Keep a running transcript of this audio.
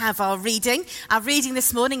Have our reading. Our reading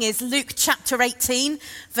this morning is Luke chapter 18,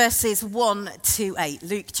 verses 1 to 8.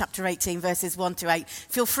 Luke chapter 18, verses 1 to 8.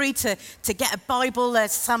 Feel free to get a Bible.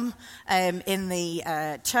 There's some in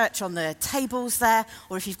the church on the tables there,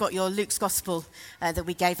 or if you've got your Luke's Gospel that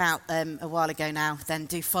we gave out a while ago now, then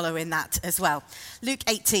do follow in that as well. Luke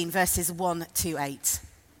 18, verses 1 to 8.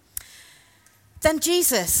 Then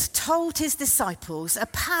Jesus told his disciples a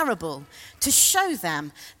parable to show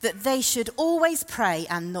them that they should always pray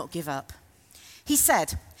and not give up. He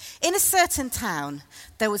said, "In a certain town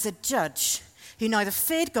there was a judge who neither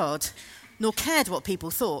feared God nor cared what people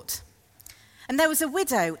thought. And there was a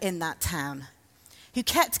widow in that town who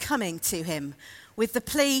kept coming to him with the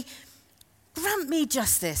plea, 'Grant me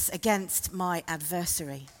justice against my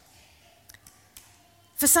adversary.'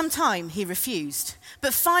 For some time he refused,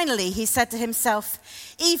 but finally he said to himself,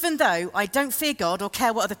 'Even though I don't fear God or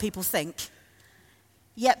care what other people think,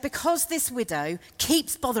 yet because this widow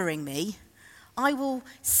keeps bothering me, I will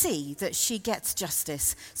see that she gets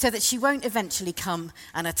justice so that she won't eventually come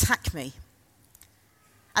and attack me.'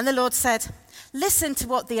 And the Lord said, 'Listen to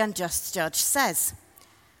what the unjust judge says.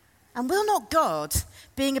 And will not God,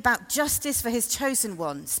 being about justice for his chosen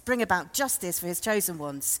ones, bring about justice for his chosen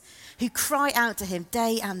ones, who cry out to him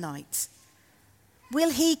day and night?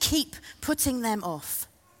 Will he keep putting them off?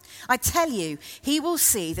 I tell you, he will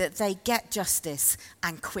see that they get justice,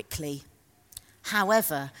 and quickly.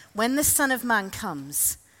 However, when the Son of Man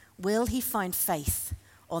comes, will he find faith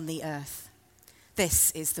on the earth?'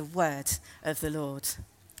 This is the word of the Lord.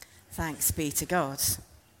 Thanks be to God."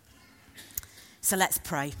 So let's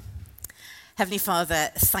pray. Heavenly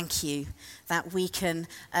Father, thank you that we can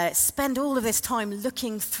spend all of this time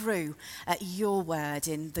looking through at your word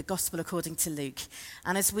in the Gospel according to Luke.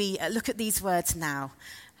 And as we look at these words now,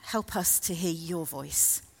 help us to hear your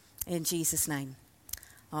voice. In Jesus' name,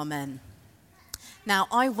 amen. Now,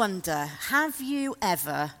 I wonder, have you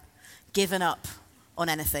ever given up on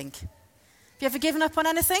anything? Have you ever given up on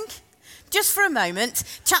anything? Just for a moment,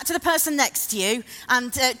 chat to the person next to you,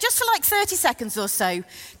 and just for like 30 seconds or so,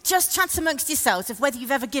 just chat amongst yourselves of whether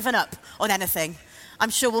you've ever given up on anything. I'm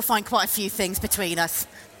sure we'll find quite a few things between us.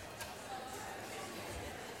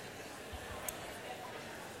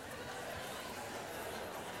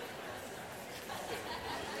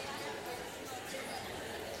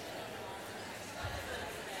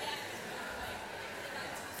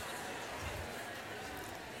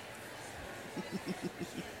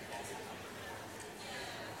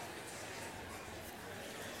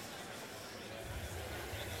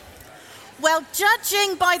 Well,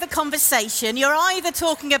 judging by the conversation, you're either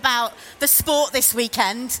talking about the sport this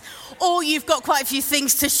weekend, or you've got quite a few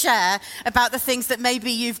things to share about the things that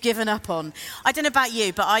maybe you've given up on. I don't know about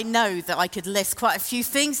you, but I know that I could list quite a few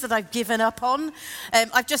things that I've given up on.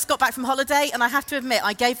 I've just got back from holiday, and I have to admit,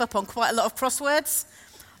 I gave up on quite a lot of crosswords.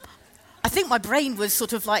 I think my brain was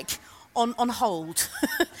sort of like on hold,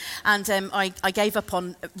 and I gave up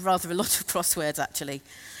on rather a lot of crosswords, actually.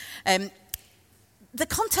 The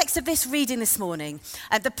context of this reading this morning,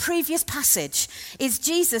 the previous passage, is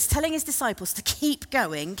Jesus telling his disciples to keep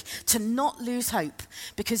going, to not lose hope,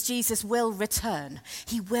 because Jesus will return.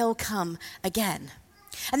 He will come again.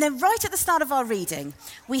 And then right at the start of our reading,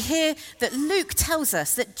 we hear that Luke tells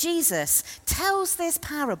us that Jesus tells this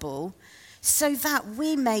parable so that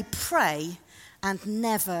we may pray and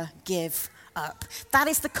never give up. That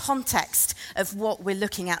is the context of what we're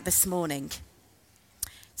looking at this morning.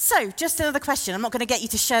 So, just another question. I'm not going to get you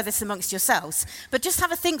to share this amongst yourselves, but just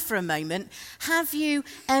have a think for a moment. Have you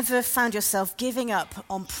ever found yourself giving up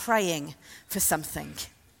on praying for something?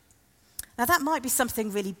 Now, that might be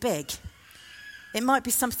something really big. It might be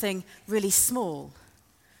something really small.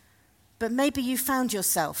 But maybe you found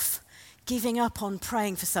yourself giving up on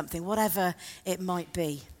praying for something, whatever it might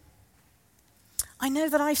be. I know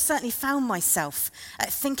that I've certainly found myself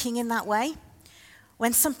thinking in that way.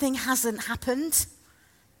 When something hasn't happened,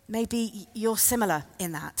 maybe you're similar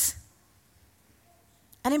in that.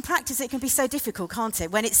 And in practice, it can be so difficult, can't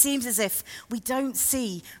it? When it seems as if we don't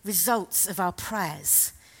see results of our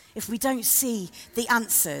prayers, if we don't see the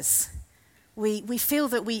answers, we feel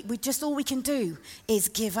that we just all we can do is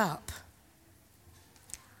give up.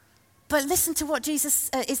 But listen to what Jesus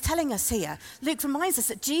is telling us here. Luke reminds us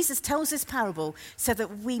that Jesus tells this parable so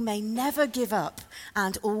that we may never give up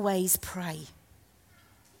and always pray.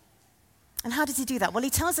 And how does he do that? Well, he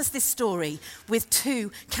tells us this story with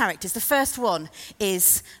two characters. The first one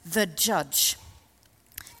is the judge,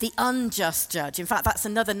 the unjust judge. In fact, that's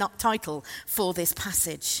another title for this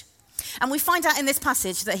passage. And we find out in this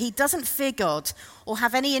passage that he doesn't fear God or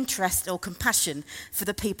have any interest or compassion for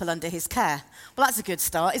the people under his care. Well, that's a good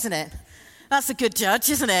start, isn't it? That's a good judge,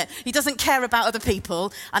 isn't it? He doesn't care about other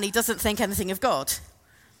people, and he doesn't think anything of God.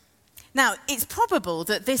 Now, it's probable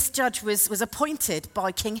that this judge was appointed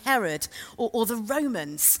by King Herod or the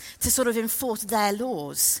Romans to sort of enforce their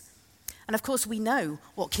laws. And of course, we know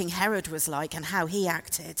what King Herod was like and how he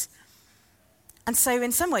acted. And so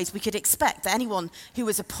in some ways, we could expect that anyone who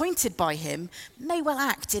was appointed by him may well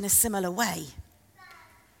act in a similar way.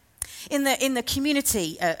 In the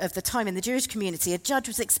community of the time, in the Jewish community, a judge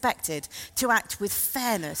was expected to act with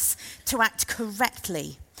fairness, to act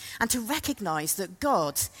correctly, and to recognize that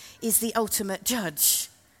God is the ultimate judge.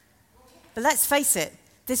 But let's face it,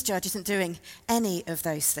 this judge isn't doing any of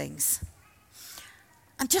those things.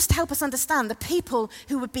 And just to help us understand, the people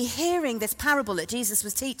who would be hearing this parable that Jesus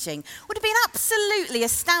was teaching would have been absolutely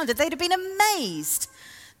astounded. They'd have been amazed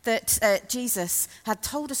that Jesus had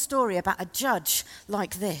told a story about a judge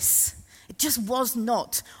like this. It just was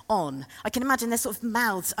not on. I can imagine their sort of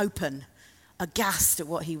mouths open, aghast at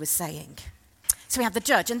what he was saying. So we have the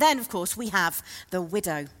judge, and then, of course, we have the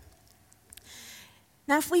widow.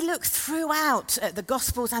 Now, if we look throughout the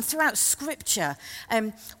Gospels and throughout Scripture,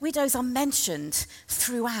 widows are mentioned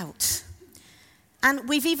throughout. And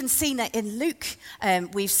we've even seen it in Luke.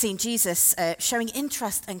 We've seen Jesus showing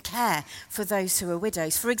interest and care for those who are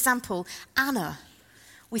widows. For example, Anna.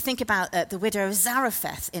 We think about the widow of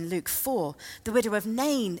Zarephath in Luke 4, the widow of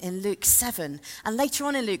Nain in Luke 7. And later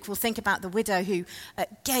on in Luke, we'll think about the widow who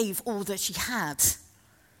gave all that she had.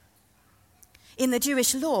 In the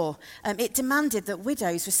Jewish law, it demanded that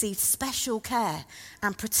widows received special care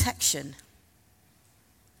and protection.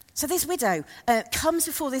 So this widow comes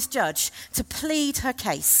before this judge to plead her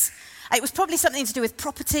case. It was probably something to do with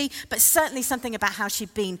property, but certainly something about how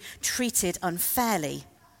she'd been treated unfairly.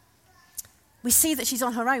 We see that she's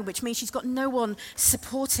on her own, which means she's got no one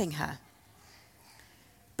supporting her.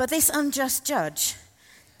 But this unjust judge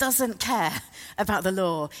doesn't care about the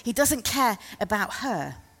law. He doesn't care about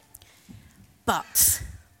her. But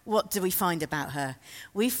what do we find about her?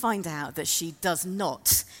 We find out that she does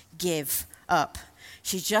not give up.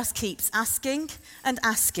 She just keeps asking and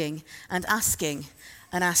asking and asking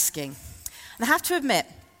and asking. And I have to admit,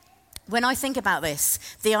 when I think about this,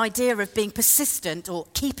 the idea of being persistent or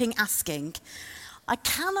keeping asking, I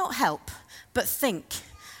cannot help but think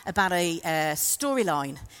about a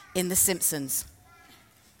storyline in The Simpsons.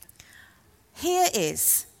 Here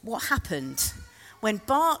is what happened when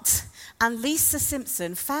Bart and Lisa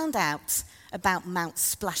Simpson found out about Mount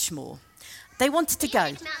Splashmore. They wanted to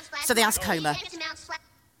go, so they asked Homer.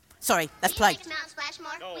 Sorry, let's play.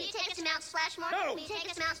 No. Will you take us to Mount Splashmore? No. Will you take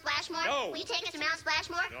us to Mount Splashmore? No. Will you take us to Mount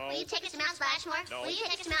Splashmore? No. Will you take us to Mount Splashmore? No. Will you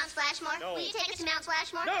take us to Mount Splashmore? No. Will you take us to Mount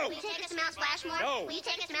Splashmore? No. Will you take us to Mount Splashmore? No. Will you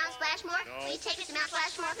take us to Mount Splashmore? No. Will you take us to Mount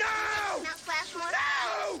Splashmore? No. Mount Splashmore?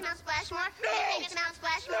 No. Mount Splashmore? No. Will you take us to Mount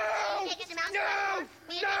Splashmore? No. Will you take us to Mount Splashmore?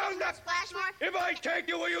 Will you take us to Mount Splashmore? If I take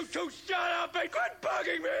you, will you two shut up and quit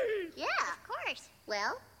bugging me? Yeah, of course.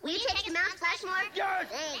 Well, will you take us to Mount Splashmore? Yes.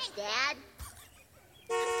 Thanks, Dad.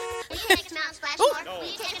 Will you take us to Mount Splashmore? No. Will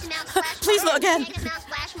you take us to Mount Splashmore? Please not again. Will you take us to Mount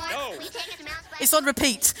Splashmore? No. Will you take us to Mount Splashmore? It's on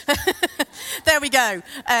repeat. There we go.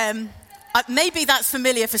 Maybe that's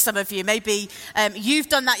familiar for some of you. Maybe you've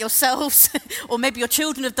done that yourselves, or maybe your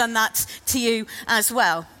children have done that to you as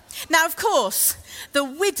well. Now, of course, the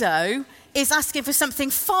widow is asking for something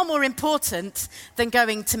far more important than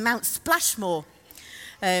going to Mount Splashmore.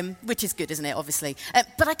 Which is good, isn't it, obviously?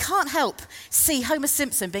 But I can't help see Homer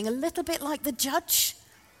Simpson being a little bit like the judge.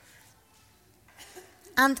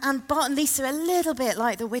 And Bart and Lisa a little bit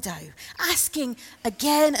like the widow, asking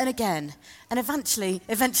again and again. And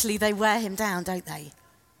eventually they wear him down, don't they?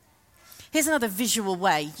 Here's another visual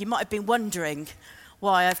way. You might have been wondering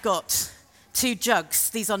why I've got 2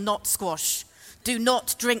 jugs. These are not squash. Do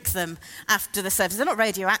not drink them after the service. They're not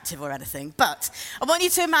radioactive or anything, but I want you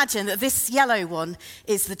to imagine that this yellow one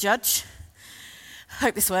is the judge.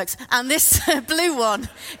 Hope this works. And this blue one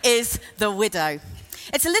is the widow.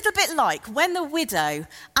 It's a little bit like when the widow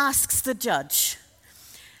asks the judge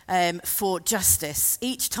for justice.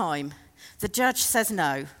 Each time, the judge says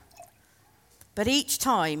no, but each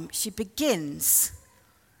time she begins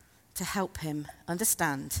to help him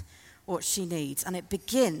understand what she needs, and it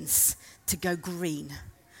begins to go green.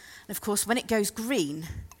 And of course, when it goes green,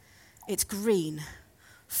 it's green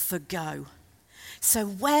for go. So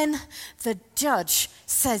when the judge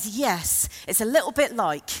says yes, it's a little bit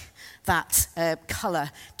like that colour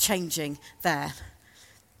changing there.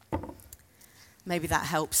 Maybe that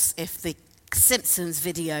helps if the Simpsons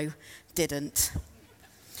video didn't.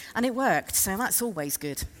 And it worked, so that's always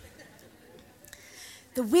good.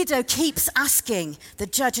 the widow keeps asking the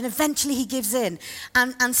judge, and eventually he gives in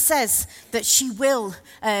and says that she will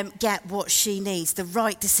get what she needs, the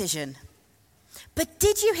right decision. But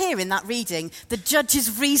did you hear in that reading the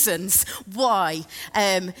judge's reasons why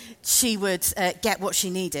she would get what she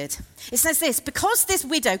needed? It says this: because this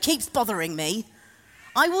widow keeps bothering me,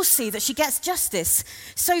 I will see that she gets justice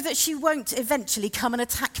so that she won't eventually come and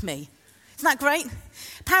attack me. Isn't that great?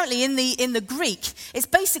 Apparently in the Greek, it's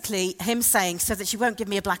basically him saying so that she won't give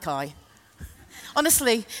me a black eye.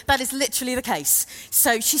 Honestly, that is literally the case.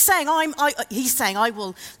 So she's saying, he's saying, I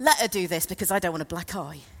will let her do this because I don't want a black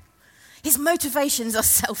eye. His motivations are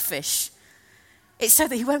selfish. It's so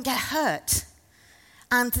that he won't get hurt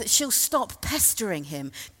and that she'll stop pestering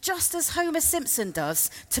him, just as Homer Simpson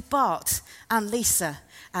does to Bart and Lisa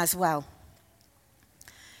as well.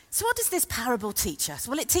 So what does this parable teach us?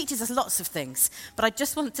 Well, it teaches us lots of things, but I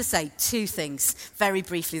just want to say two things very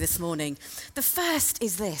briefly this morning. The first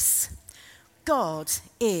is this: God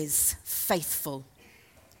is faithful.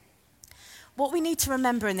 What we need to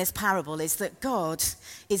remember in this parable is that God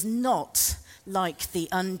is not like the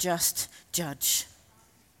unjust judge.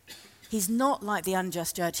 He's not like the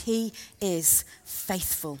unjust judge. He is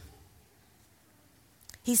faithful.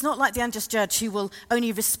 He's not like the unjust judge who will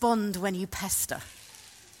only respond when you pester.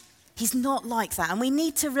 He's not like that, and we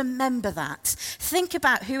need to remember that. Think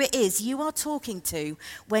about who it is you are talking to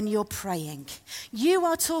when you're praying. You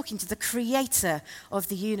are talking to the creator of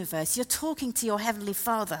the universe. You're talking to your heavenly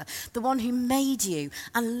Father, the one who made you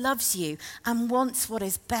and loves you and wants what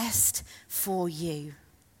is best for you.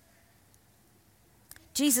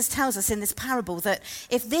 Jesus tells us in this parable that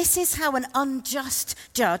if this is how an unjust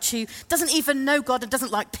judge who doesn't even know God and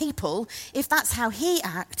doesn't like people, if that's how he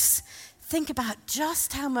acts, think about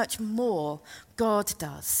just how much more God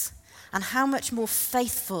does and how much more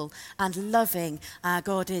faithful and loving our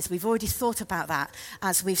God is. We've already thought about that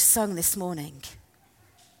as we've sung this morning.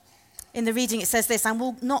 In the reading it says this: and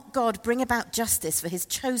will not God bring about justice for his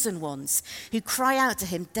chosen ones who cry out to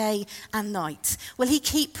him day and night? Will he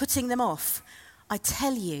keep putting them off? I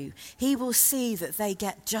tell you, he will see that they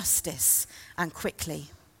get justice, and quickly.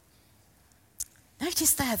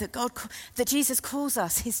 Notice there that Jesus calls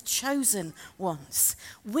us his chosen ones.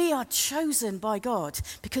 We are chosen by God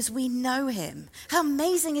because we know him. How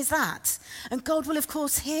amazing is that? And God will, of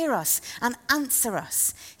course, hear us and answer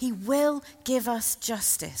us. He will give us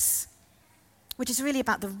justice, which is really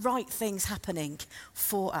about the right things happening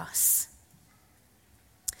for us.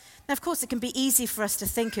 Now, of course, it can be easy for us to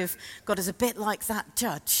think of God as a bit like that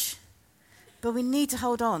judge, but we need to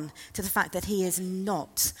hold on to the fact that he is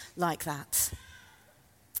not like that.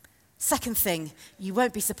 Second thing you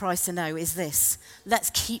won't be surprised to know is this: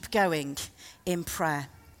 let's keep going in prayer.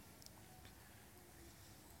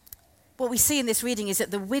 What we see in this reading is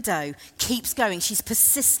that the widow keeps going. She's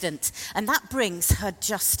persistent, and that brings her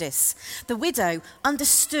justice. The widow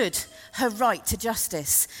understood her right to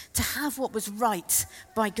justice, to have what was right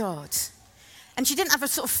by God. And she didn't have a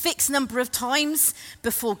sort of fixed number of times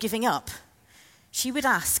before giving up. She would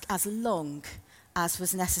ask as long as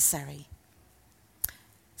was necessary.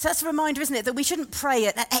 So that's a reminder, isn't it, that we shouldn't pray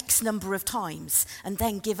at X number of times and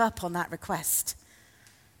then give up on that request.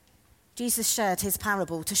 Jesus shared his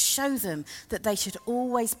parable to show them that they should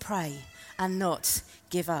always pray and not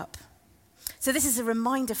give up. So this is a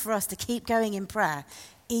reminder for us to keep going in prayer,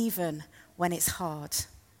 even when it's hard.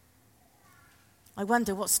 I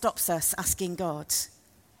wonder what stops us asking God.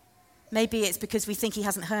 Maybe it's because we think he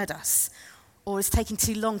hasn't heard us, or is taking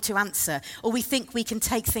too long to answer, or we think we can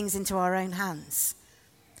take things into our own hands.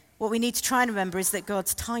 What we need to try and remember is that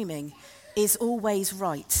God's timing is always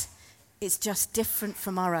right. It's just different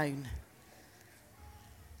from our own.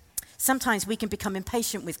 Sometimes we can become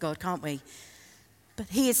impatient with God, can't we? But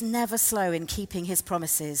he is never slow in keeping his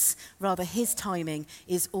promises. Rather, his timing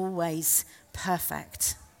is always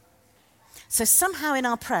perfect. So somehow in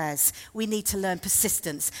our prayers, we need to learn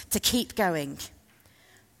persistence, to keep going.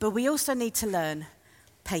 But we also need to learn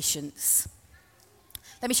patience.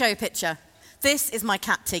 Let me show you a picture. This is my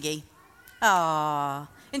cat, Tiggy. Ah,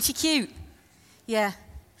 isn't she cute? Yeah.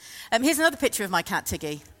 Here's another picture of my cat,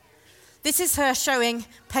 Tiggy. This is her showing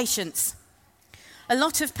patience. A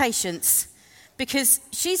lot of patience, because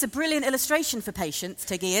she's a brilliant illustration for patience,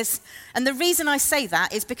 Tiggy is. And the reason I say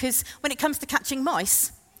that is because when it comes to catching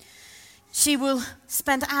mice, she will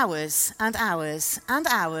spend hours and hours and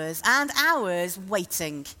hours and hours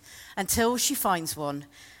waiting until she finds one.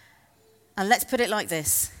 And let's put it like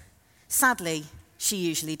this. Sadly, she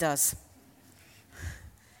usually does.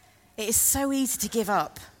 It is so easy to give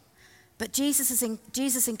up, but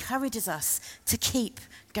Jesus encourages us to keep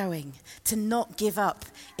going, to not give up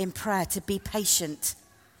in prayer, to be patient.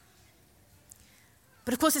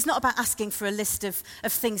 But of course, it's not about asking for a list of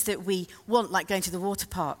things that we want, like going to the water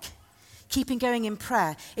park. Keeping going in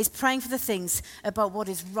prayer is praying for the things about what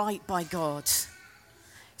is right by God.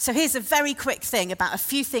 So here's a very quick thing about a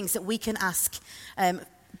few things that we can ask,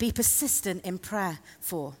 be persistent in prayer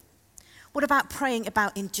for. What about praying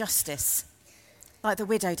about injustice, like the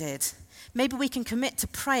widow did? Maybe we can commit to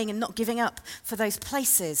praying and not giving up for those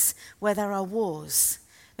places where there are wars.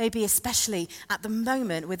 Maybe especially at the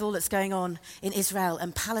moment with all that's going on in Israel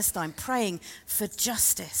and Palestine, praying for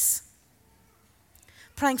justice.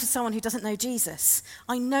 Praying for someone who doesn't know Jesus.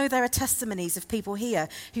 I know there are testimonies of people here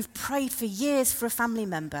who've prayed for years for a family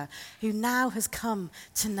member who now has come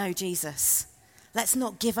to know Jesus. Let's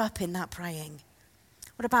not give up in that praying.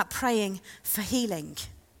 What about praying for healing?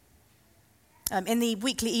 In the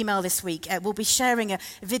weekly email this week, we'll be sharing a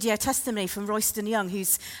video testimony from Royston Young, who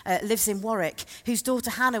lives in Warwick, whose daughter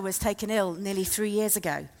Hannah was taken ill nearly 3 years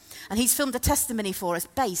ago. And he's filmed a testimony for us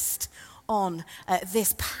based on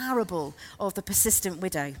this parable of the persistent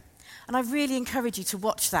widow. And I really encourage you to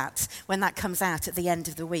watch that when that comes out at the end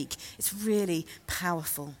of the week. It's really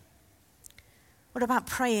powerful. What about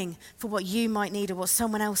praying for what you might need or what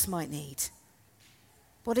someone else might need?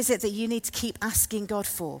 What is it that you need to keep asking God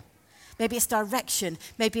for? Maybe it's direction,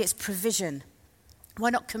 maybe it's provision.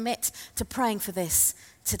 Why not commit to praying for this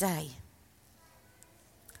today?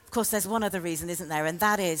 Of course, there's one other reason, isn't there? And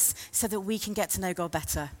that is so that we can get to know God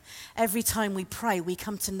better. Every time we pray, we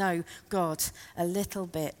come to know God a little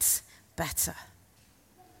bit better.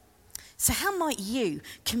 So how might you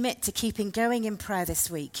commit to keeping going in prayer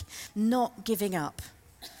this week, not giving up?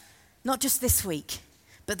 Not just this week,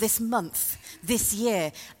 but this month, this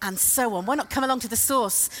year, and so on. Why not come along to the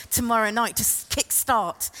Source tomorrow night to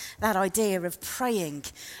kickstart that idea of praying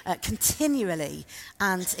continually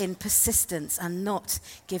and in persistence and not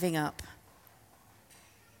giving up?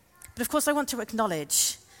 But of course, I want to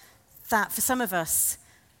acknowledge that for some of us,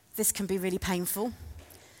 this can be really painful.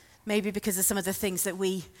 Maybe because of some of the things that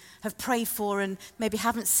we have prayed for and maybe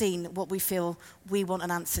haven't seen what we feel we want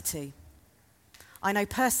an answer to. I know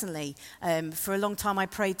personally, for a long time I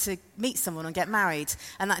prayed to meet someone and get married,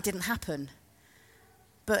 and that didn't happen.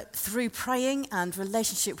 But through praying and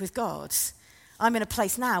relationship with God, I'm in a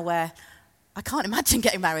place now where I can't imagine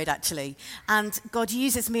getting married, actually. And God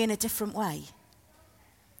uses me in a different way.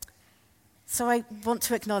 So I want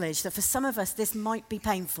to acknowledge that for some of us, this might be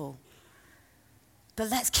painful.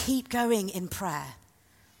 But let's keep going in prayer.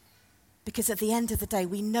 Because at the end of the day,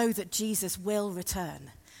 we know that Jesus will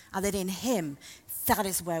return. And that in him, that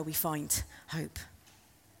is where we find hope.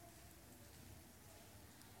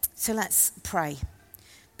 So let's pray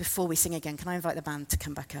before we sing again. Can I invite the band to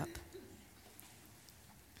come back up?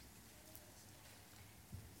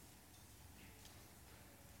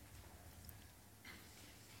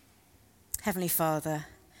 Heavenly Father,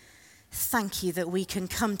 thank you that we can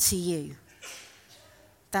come to you,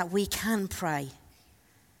 that we can pray.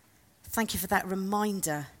 Thank you for that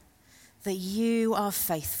reminder that you are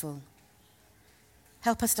faithful.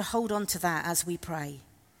 Help us to hold on to that as we pray.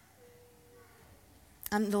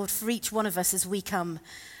 And Lord, for each one of us as we come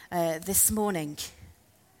this morning,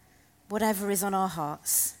 whatever is on our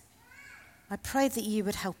hearts, I pray that you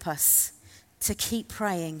would help us to keep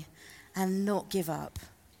praying and not give up.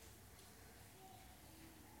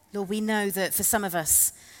 Lord, we know that for some of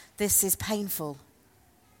us, this is painful,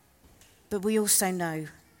 but we also know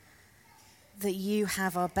that you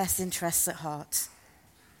have our best interests at heart.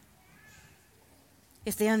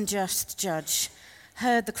 If the unjust judge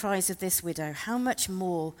heard the cries of this widow, how much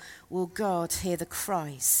more will God hear the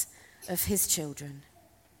cries of his children?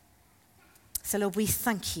 So, Lord, we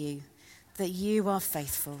thank you that you are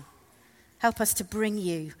faithful. Help us to bring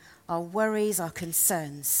you our worries, our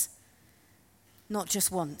concerns, not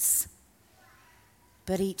just once,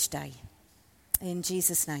 but each day. In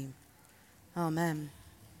Jesus' name, amen.